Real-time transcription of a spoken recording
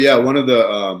Yeah, one of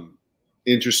the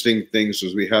interesting things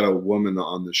was we had a woman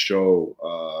on the show,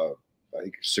 I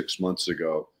think 6 months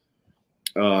ago,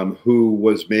 who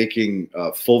was making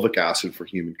fulvic acid for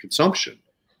human consumption.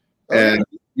 And,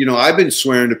 I've been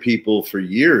swearing to people for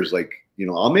years, like,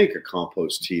 I'll make a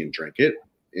compost tea and drink it.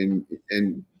 And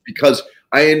because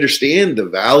I understand the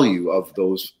value of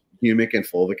those humic and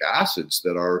fulvic acids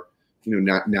that are,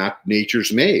 not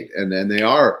nature's made. And then they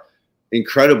are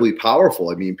incredibly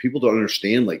powerful. I mean, people don't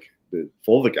understand, like, the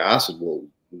fulvic acid will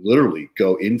literally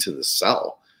go into the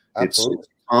cell. Its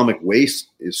atomic waste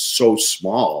is so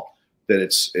small that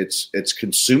it's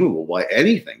consumable by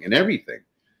anything and everything.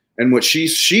 And what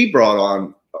she brought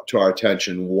on to our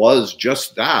attention was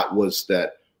just that, was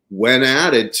that when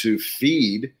added to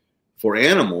feed for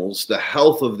animals, the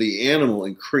health of the animal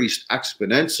increased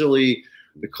exponentially.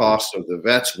 The cost of the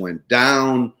vets went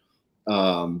down.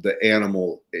 The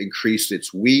animal increased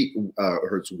its weight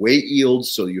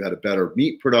yields, so you had a better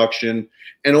meat production,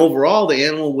 and overall the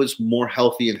animal was more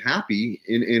healthy and happy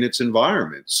in its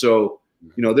environment. So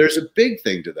there's a big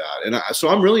thing to that, and so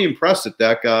I'm really impressed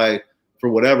that guy, for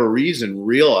whatever reason,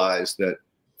 realized that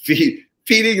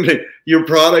feeding your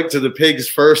product to the pigs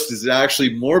first is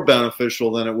actually more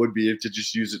beneficial than it would be to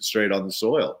just use it straight on the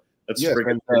soil. That's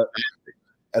freaking fantastic.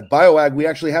 At BioAg, we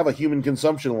actually have a human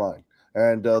consumption line.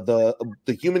 And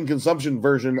the human consumption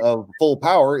version of Full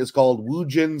Power is called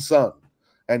Woojin Sun.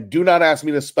 And do not ask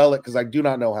me to spell it because I do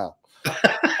not know how.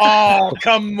 Oh,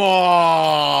 come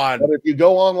on. But if you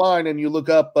go online and you look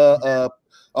up,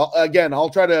 again, I'll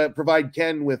try to provide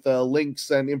Ken with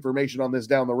links and information on this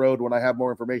down the road when I have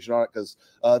more information on it, because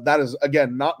that is,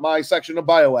 again, not my section of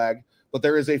BioAg, but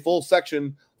there is a full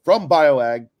section from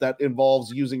BioAg that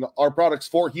involves using our products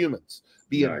for humans.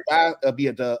 Be it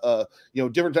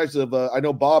different types of. I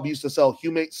know Bob used to sell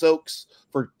humate soaks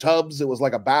for tubs. It was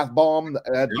like a bath bomb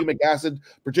that had humic acid,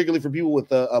 particularly for people with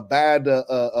bad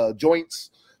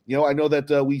joints. I know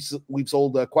that we've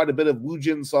sold quite a bit of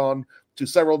Woojin Sun to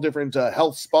several different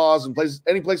health spas and places.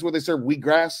 Any place where they serve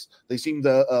wheatgrass, they seem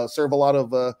to serve a lot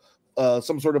of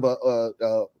some sort of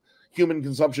a human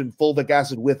consumption fulvic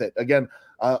acid with it. Again,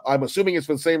 I'm assuming it's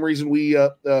for the same reason we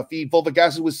feed fulvic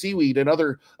acid with seaweed and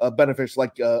other benefits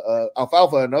like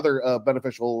alfalfa and other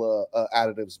beneficial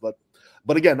additives.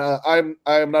 But again, I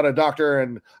am not a doctor,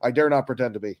 and I dare not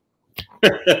pretend to be.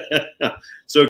 So